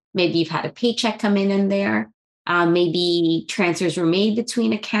 7th. Maybe you've had a paycheck come in there. Maybe transfers were made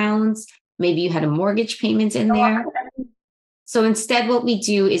between accounts. Maybe you had a mortgage payment in there. So instead, what we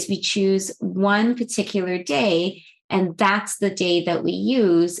do is we choose one particular day, and that's the day that we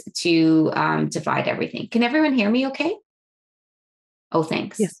use to divide everything. Can everyone hear me okay? Oh,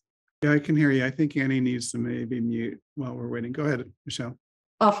 thanks. Yes. Yeah, I can hear you. I think Annie needs to maybe mute while we're waiting. Go ahead, Michelle.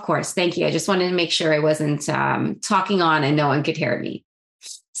 Of course. Thank you. I just wanted to make sure I wasn't talking on and no one could hear me.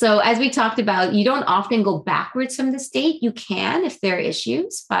 So as we talked about, you don't often go backwards from this date. You can if there are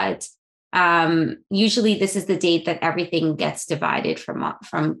issues, but usually this is the date that everything gets divided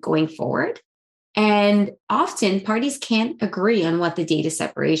from going forward. And often parties can't agree on what the date of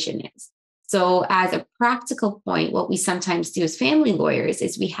separation is. So as a practical point, what we sometimes do as family lawyers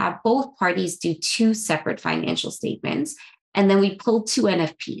is we have both parties do two separate financial statements, and then we pull two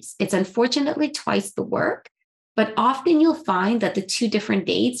NFPs. It's unfortunately twice the work, but often you'll find that the two different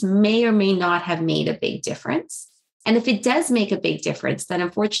dates may or may not have made a big difference. And if it does make a big difference, then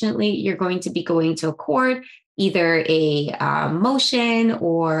unfortunately, you're going to be going to a court, either a motion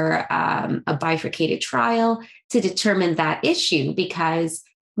or a bifurcated trial to determine that issue, because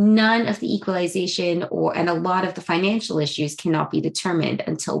none of the equalization and a lot of the financial issues cannot be determined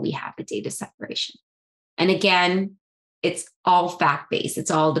until we have the date of separation. And again, it's all fact-based. It's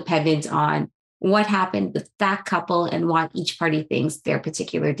all dependent on what happened with that couple and what each party thinks their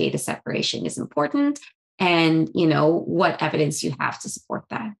particular date of separation is important, and what evidence you have to support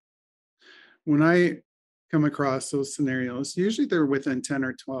that. When I come across those scenarios, usually they're within 10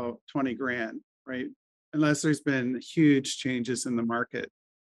 or 12, 20 grand, right? Unless there's been huge changes in the market.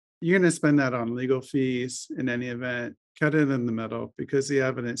 You're going to spend that on legal fees in any event. Cut it in the middle, because the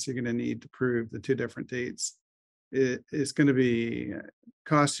evidence you're going to need to prove the two different dates is going to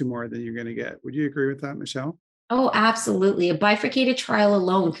cost you more than you're going to get. Would you agree with that, Michelle? Oh, absolutely. A bifurcated trial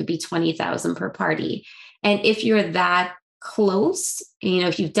alone could be $20,000 per party. And if you're that close,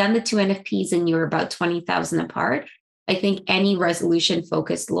 if you've done the two NFPs and you're about $20,000 apart, I think any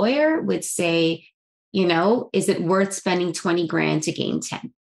resolution-focused lawyer would say, is it worth spending 20 grand to gain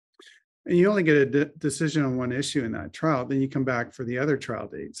 10? And you only get a decision on one issue in that trial, then you come back for the other trial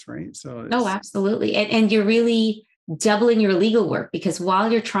dates, right? So absolutely. And you're really doubling your legal work, because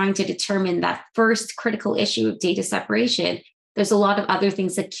while you're trying to determine that first critical issue of date of separation, there's a lot of other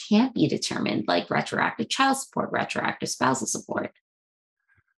things that can't be determined, like retroactive child support, retroactive spousal support.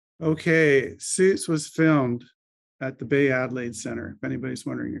 Okay, Suits was filmed at the Bay Adelaide Center, if anybody's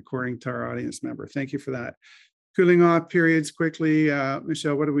wondering, according to our audience member. Thank you for that. Cooling off periods quickly.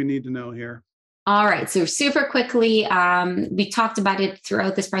 Michelle, what do we need to know here? All right, so super quickly, we talked about it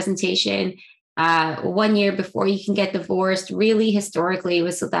throughout this presentation. 1 year before you can get divorced, really historically, it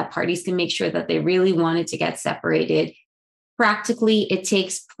was so that parties can make sure that they really wanted to get separated. Practically, it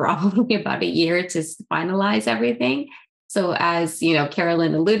takes probably about a year to finalize everything. So as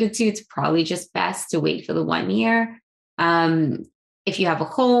Carolyn alluded to, it's probably just best to wait for the 1 year. If you have a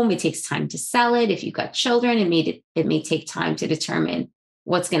home, it takes time to sell it. If you've got children, it may take time to determine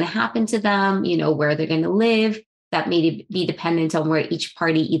what's going to happen to them, where they're going to live. That may be dependent on where each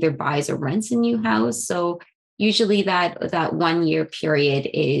party either buys or rents a new house. So usually that 1 year period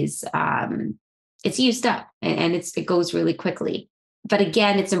is it's used up, and it goes really quickly. But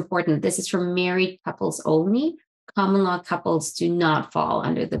again, it's important. This is for married couples only. Common law couples do not fall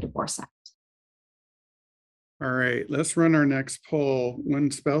under the Divorce Act. All right, let's run our next poll.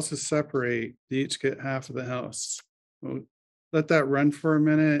 When spouses separate, they each get half of the house. We'll let that run for a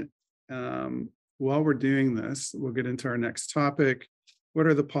minute. While we're doing this, we'll get into our next topic. What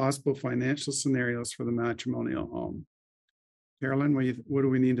are the possible financial scenarios for the matrimonial home? Carolyn, what do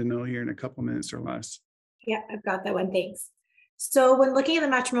we need to know here in a couple minutes or less? Yeah, I've got that one. Thanks. So when looking at the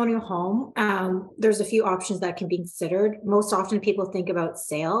matrimonial home, there's a few options that can be considered. Most often people think about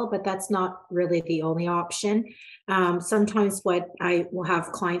sale, but that's not really the only option. Sometimes what I will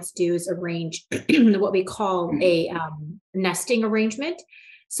have clients do is arrange what we call a nesting arrangement.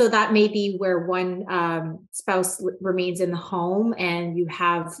 So that may be where one spouse remains in the home and you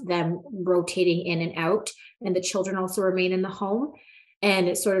have them rotating in and out, and the children also remain in the home. And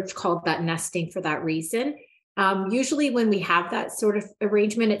it's sort of called that nesting for that reason. Usually when we have that sort of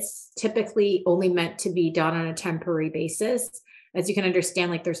arrangement, it's typically only meant to be done on a temporary basis. As you can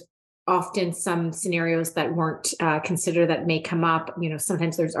understand, like there's often some scenarios that weren't considered that may come up.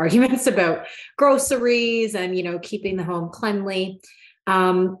 Sometimes there's arguments about groceries and, keeping the home cleanly.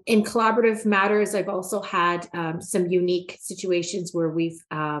 In collaborative matters, I've also had some unique situations where we've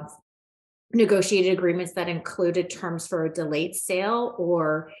negotiated agreements that included terms for a delayed sale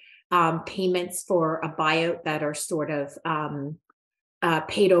or payments for a buyout that are sort of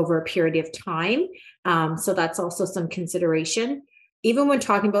paid over a period of time. So that's also some consideration. Even when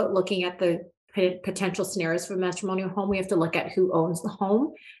talking about looking at the potential scenarios for matrimonial home, we have to look at who owns the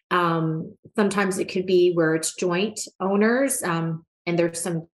home. Sometimes it could be where it's joint owners, and there's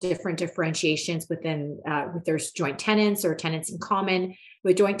some different differentiations within, there's joint tenants or tenants in common.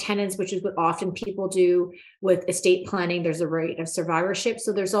 With joint tenants, which is what often people do with estate planning, there's a right of survivorship.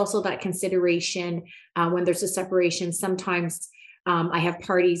 So there's also that consideration when there's a separation. Sometimes I have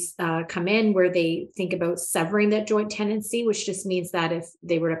parties come in where they think about severing that joint tenancy, which just means that if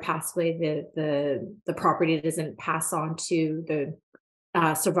they were to pass away, the property doesn't pass on to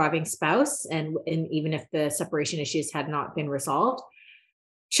the surviving spouse, and even if the separation issues had not been resolved.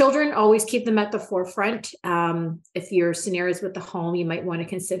 Children, always keep them at the forefront. If your scenarios with the home, you might want to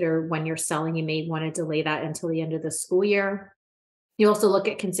consider when you're selling, you may want to delay that until the end of the school year. You also look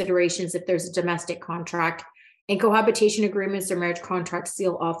at considerations if there's a domestic contract. And cohabitation agreements or marriage contracts,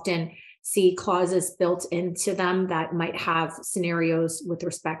 you'll often see clauses built into them that might have scenarios with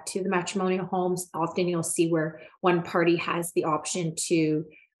respect to the matrimonial homes. Often you'll see where one party has the option to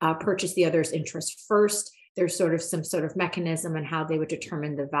purchase the other's interest first. There's some sort of mechanism on how they would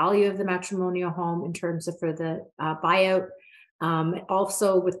determine the value of the matrimonial home in terms of for the buyout.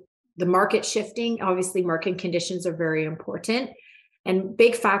 Also with the market shifting, obviously market conditions are very important. And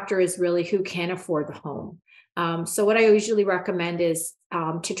big factor is really who can afford the home. So what I usually recommend is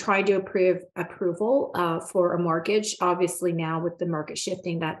to try to approval for a mortgage. Obviously now with the market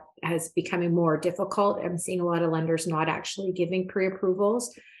shifting, that has becoming more difficult. I'm seeing a lot of lenders not actually giving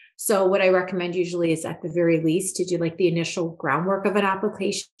pre-approvals. So what I recommend usually is at the very least to do like the initial groundwork of an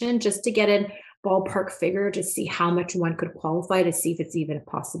application, just to get a ballpark figure to see how much one could qualify, to see if it's even a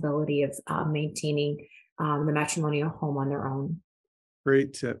possibility of maintaining the matrimonial home on their own.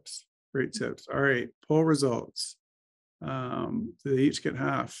 Great tips. Great tips. All right. Poll results. They each get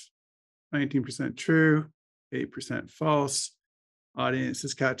half. 19% true, 8% false. Audience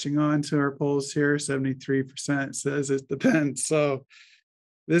is catching on to our polls here. 73% says it depends. So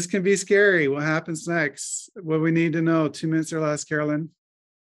this can be scary. What happens next? What we need to know. 2 minutes or less, Carolyn.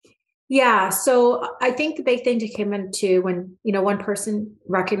 Yeah. So I think the big thing to come into when, one person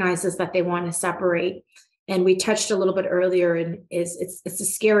recognizes that they want to separate, and we touched a little bit earlier, and it's a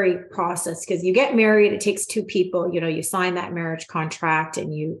scary process because you get married, it takes two people, you sign that marriage contract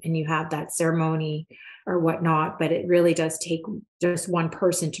and you have that ceremony or whatnot, but it really does take just one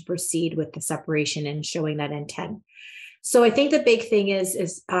person to proceed with the separation and showing that intent. So I think the big thing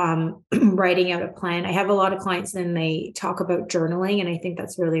is writing out a plan. I have a lot of clients and they talk about journaling, and I think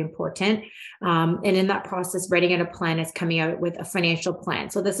that's really important. And in that process, writing out a plan is coming out with a financial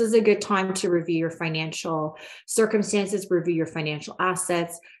plan. So this is a good time to review your financial circumstances, review your financial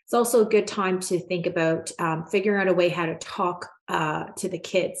assets. It's also a good time to think about figuring out a way how to talk to the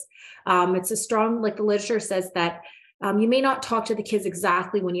kids. It's a strong, like the literature says that you may not talk to the kids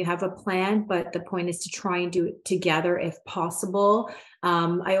exactly when you have a plan, but the point is to try and do it together if possible.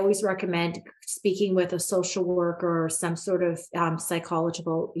 I always recommend speaking with a social worker or some sort of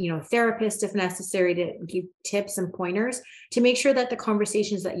psychological, therapist if necessary, to give tips and pointers to make sure that the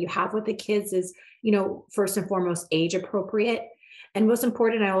conversations that you have with the kids is, first and foremost, age appropriate. And most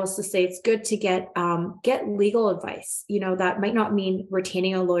important, I also say it's good to get legal advice. That might not mean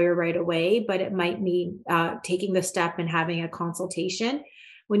retaining a lawyer right away, but it might mean taking the step and having a consultation.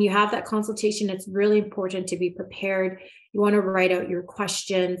 When you have that consultation, it's really important to be prepared. You want to write out your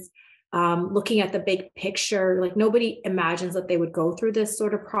questions, looking at the big picture. Like nobody imagines that they would go through this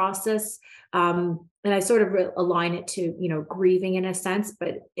sort of process. And I sort of align it to, grieving in a sense.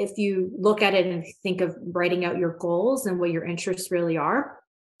 But if you look at it and think of writing out your goals and what your interests really are,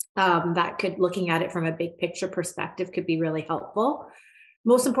 looking at it from a big picture perspective could be really helpful.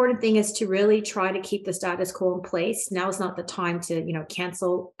 Most important thing is to really try to keep the status quo in place. Now is not the time to,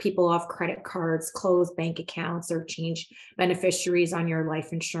 cancel people off credit cards, close bank accounts, or change beneficiaries on your life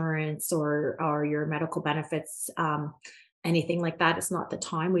insurance or your medical benefits. Anything like that, it's not the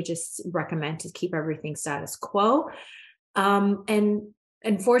time. We just recommend to keep everything status quo. And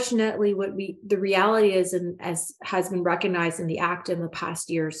unfortunately, the reality is, and as has been recognized in the Act in the past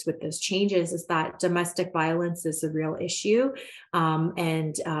years with those changes, is that domestic violence is a real issue.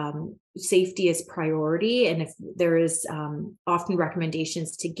 And safety is priority. And if there is often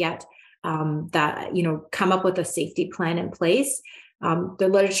recommendations to get that, come up with a safety plan in place. The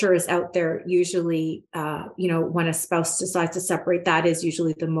literature is out there. Usually, when a spouse decides to separate, that is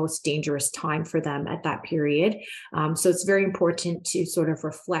usually the most dangerous time for them at that period. So it's very important to sort of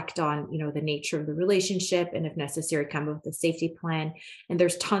reflect on, the nature of the relationship, and if necessary, come up with a safety plan. And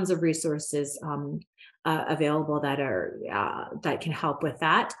there's tons of resources available that can help with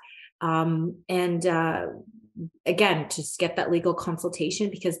that. Again, just get that legal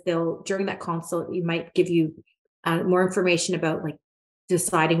consultation, because during that consult, you might give you more information about like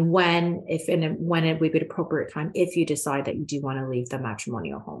deciding when it would be an appropriate time if you decide that you do want to leave the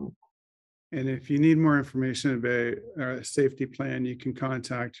matrimonial home. And if you need more information about a safety plan, you can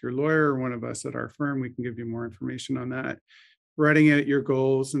contact your lawyer or one of us at our firm. We can give you more information on that. Writing out your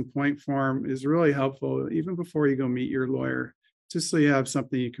goals in point form is really helpful, even before you go meet your lawyer, just so you have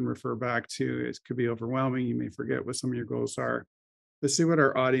something you can refer back to. It could be overwhelming. You may forget what some of your goals are. Let's see what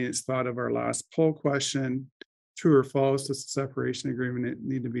our audience thought of our last poll question. True or false, does the separation agreement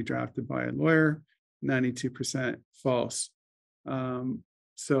need to be drafted by a lawyer? 92% false.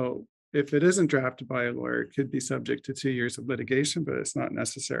 So if it isn't drafted by a lawyer, it could be subject to 2 years of litigation, but it's not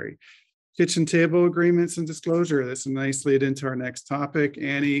necessary. Kitchen table agreements and disclosure. That's a nice lead into our next topic.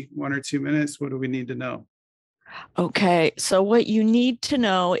 Annie, 1 or 2 minutes. What do we need to know? Okay, so what you need to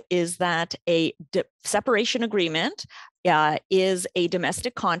know is that a separation agreement is a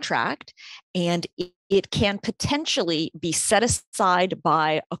domestic contract, and it can potentially be set aside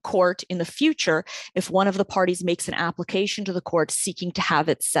by a court in the future if one of the parties makes an application to the court seeking to have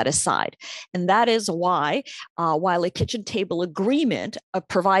it set aside. And that is why, while a kitchen table agreement,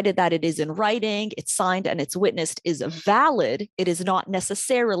 provided that it is in writing, it's signed, and it's witnessed, is valid, it is not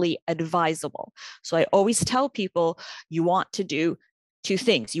necessarily advisable. So I always tell people, you want to do 2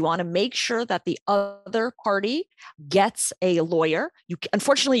 things. You want to make sure that the other party gets a lawyer.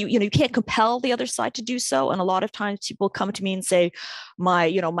 Unfortunately, you can't compel the other side to do so. And a lot of times people come to me and say,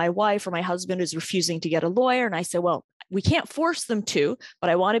 my wife or my husband is refusing to get a lawyer. And I say, well, we can't force them to, but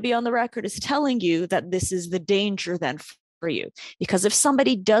I want to be on the record as telling you that this is the danger then for you. Because if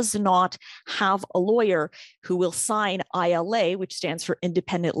somebody does not have a lawyer who will sign ILA, which stands for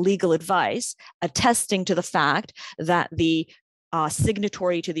Independent Legal Advice, attesting to the fact that the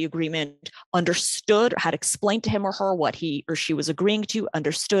signatory to the agreement understood, had explained to him or her what he or she was agreeing to,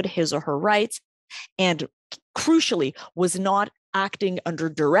 understood his or her rights, and crucially was not acting under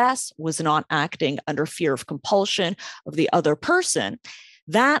duress, was not acting under fear of compulsion of the other person,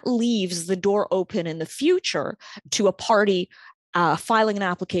 that leaves the door open in the future to a party filing an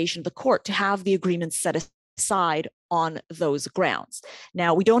application to the court to have the agreement set aside on those grounds.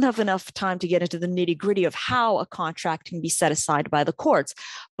 Now, we don't have enough time to get into the nitty-gritty of how a contract can be set aside by the courts,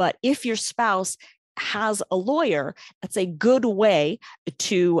 but if your spouse has a lawyer, that's a good way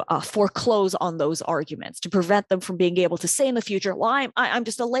to foreclose on those arguments, to prevent them from being able to say in the future, well, I'm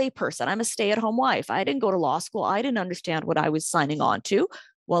just a lay person. I'm a stay-at-home wife. I didn't go to law school. I didn't understand what I was signing on to.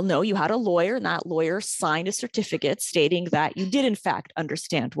 Well, no, you had a lawyer, and that lawyer signed a certificate stating that you did, in fact,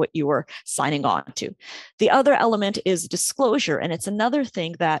 understand what you were signing on to. The other element is disclosure, and it's another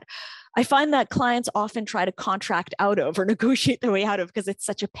thing that I find that clients often try to contract out of or negotiate their way out of because it's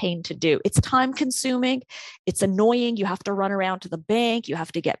such a pain to do. It's time consuming. It's annoying. You have to run around to the bank. You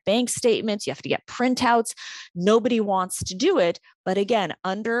have to get bank statements. You have to get printouts. Nobody wants to do it. But again,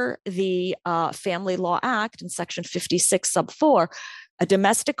 under the Family Law Act in Section 56 sub 4, a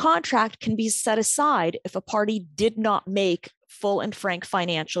domestic contract can be set aside if a party did not make full and frank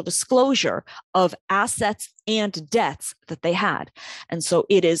financial disclosure of assets and debts that they had. And so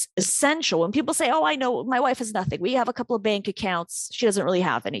it is essential when people say, oh, I know my wife has nothing. We have a couple of bank accounts. She doesn't really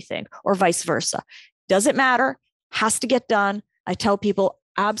have anything, or vice versa. Doesn't matter. Has to get done. I tell people,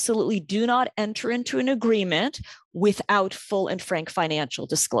 absolutely do not enter into an agreement without full and frank financial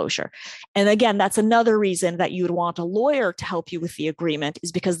disclosure. And again, that's another reason that you would want a lawyer to help you with the agreement,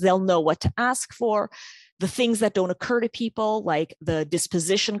 is because they'll know what to ask for. The things that don't occur to people, like the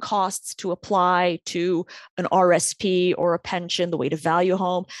disposition costs to apply to an RSP or a pension, the way to value a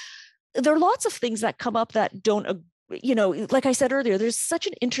home. There are lots of things that come up that don't, like I said earlier, there's such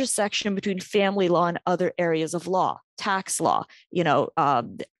an intersection between family law and other areas of law, tax law,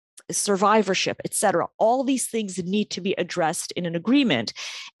 survivorship, et cetera. All these things need to be addressed in an agreement.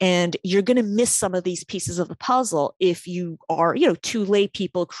 And you're going to miss some of these pieces of the puzzle if you are, two lay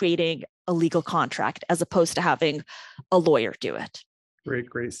people creating a legal contract as opposed to having a lawyer do it.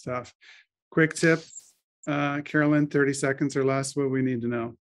 Great stuff. Quick tip, Carolyn, 30 seconds or less, what we need to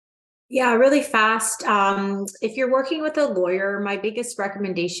know. Yeah, really fast. If you're working with a lawyer, my biggest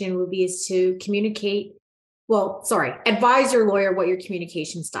recommendation would be is to advise your lawyer what your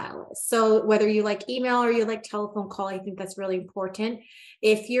communication style is. So whether you like email or you like telephone call, I think that's really important.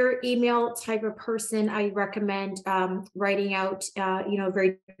 If you're email type of person, I recommend writing out,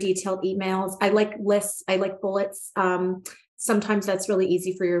 very detailed emails. I like lists. I like bullets. Sometimes that's really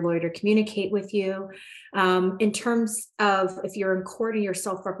easy for your lawyer to communicate with you. In terms of if you're in court and you're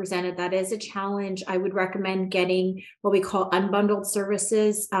self-represented, that is a challenge. I would recommend getting what we call unbundled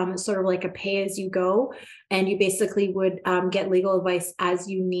services, sort of like a pay-as-you-go, and you basically would get legal advice as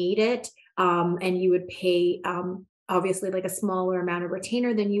you need it, and you would pay obviously like a smaller amount of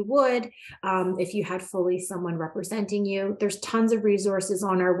retainer than you would if you had fully someone representing you. There's tons of resources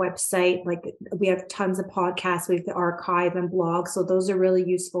on our website. Like we have tons of podcasts, we have the archive and blog. So those are really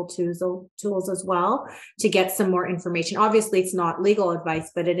useful tools as well to get some more information. Obviously it's not legal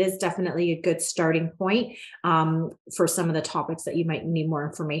advice, but it is definitely a good starting point for some of the topics that you might need more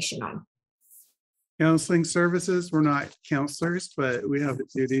information on. Counseling Services, we're not counselors, but we have a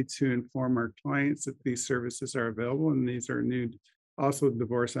duty to inform our clients that these services are available, and these are new. Also, the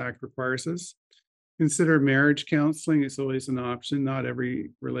Divorce Act requires us. Consider marriage counseling. It's always an option. Not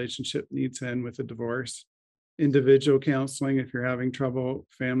every relationship needs to end with a divorce. Individual counseling, if you're having trouble,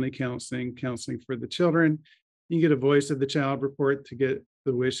 family counseling, counseling for the children. You get a voice of the child report to get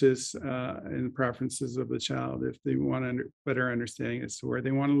the wishes and preferences of the child if they want better understanding as to where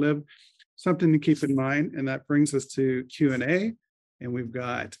they want to live. Something to keep in mind. And that brings us to Q&A. And we've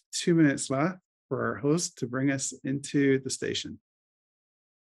got 2 minutes left for our host to bring us into the station.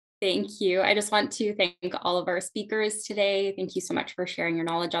 Thank you. I just want to thank all of our speakers today. Thank you so much for sharing your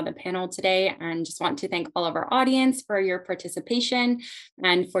knowledge on the panel today. And just want to thank all of our audience for your participation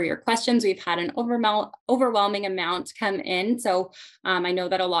and for your questions. We've had an overwhelming amount come in. So I know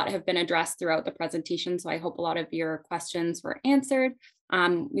that a lot have been addressed throughout the presentation. So I hope a lot of your questions were answered.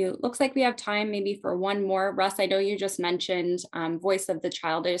 It looks like we have time maybe for one more. Russ, I know you just mentioned voice of the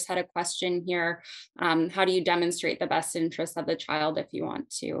child. I just had a question here. How do you demonstrate the best interest of the child if you want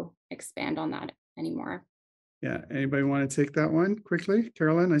to expand on that anymore? Yeah, anybody want to take that one quickly?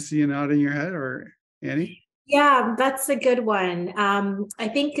 Carolyn, I see you nodding your head, or Annie? Yeah, that's a good one. I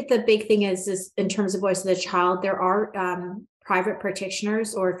think the big thing is in terms of voice of the child, there are private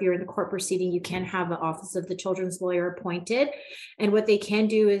practitioners, or if you're in the court proceeding, you can have the office of the children's lawyer appointed. And what they can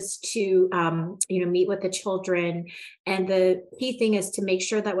do is to, meet with the children. And the key thing is to make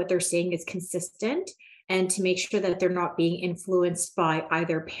sure that what they're saying is consistent, and to make sure that they're not being influenced by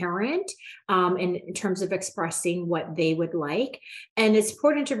either parent in terms of expressing what they would like. And it's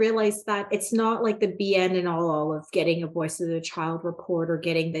important to realize that it's not like the be end and all of getting a voice of the child report or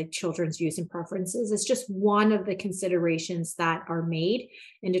getting the children's views and preferences. It's just one of the considerations that are made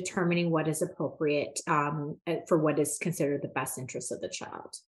in determining what is appropriate for what is considered the best interest of the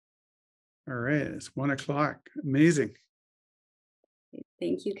child. All right, it's 1 o'clock. Amazing.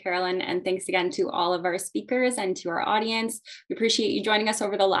 Thank you, Carolyn. And thanks again to all of our speakers and to our audience. We appreciate you joining us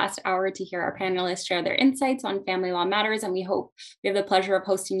over the last hour to hear our panelists share their insights on family law matters. And we hope we have the pleasure of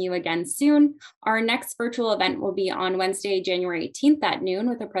hosting you again soon. Our next virtual event will be on Wednesday, January 18th at noon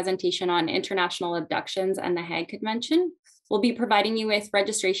with a presentation on international abductions and the Hague Convention. We'll be providing you with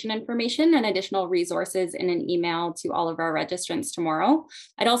registration information and additional resources in an email to all of our registrants tomorrow.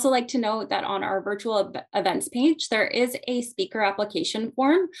 I'd also like to note that on our virtual events page, there is a speaker application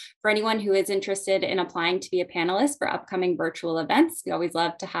form for anyone who is interested in applying to be a panelist for upcoming virtual events. We always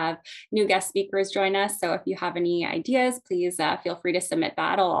love to have new guest speakers join us. So if you have any ideas, please feel free to submit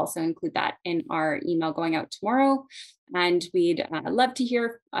that. I'll also include that in our email going out tomorrow. And we'd love to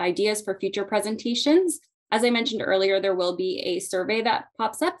hear ideas for future presentations. As I mentioned earlier, there will be a survey that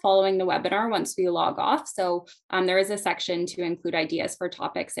pops up following the webinar once we log off. So there is a section to include ideas for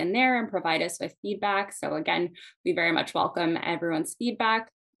topics in there and provide us with feedback. So again, we very much welcome everyone's feedback.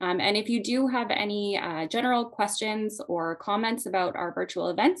 And if you do have any general questions or comments about our virtual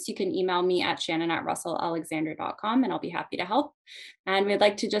events, you can email me at shannon@russellalexander.com and I'll be happy to help. And we'd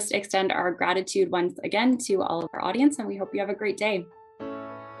like to just extend our gratitude once again to all of our audience, and we hope you have a great day.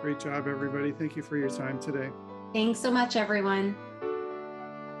 Great job, everybody. Thank you for your time today. Thanks so much, everyone.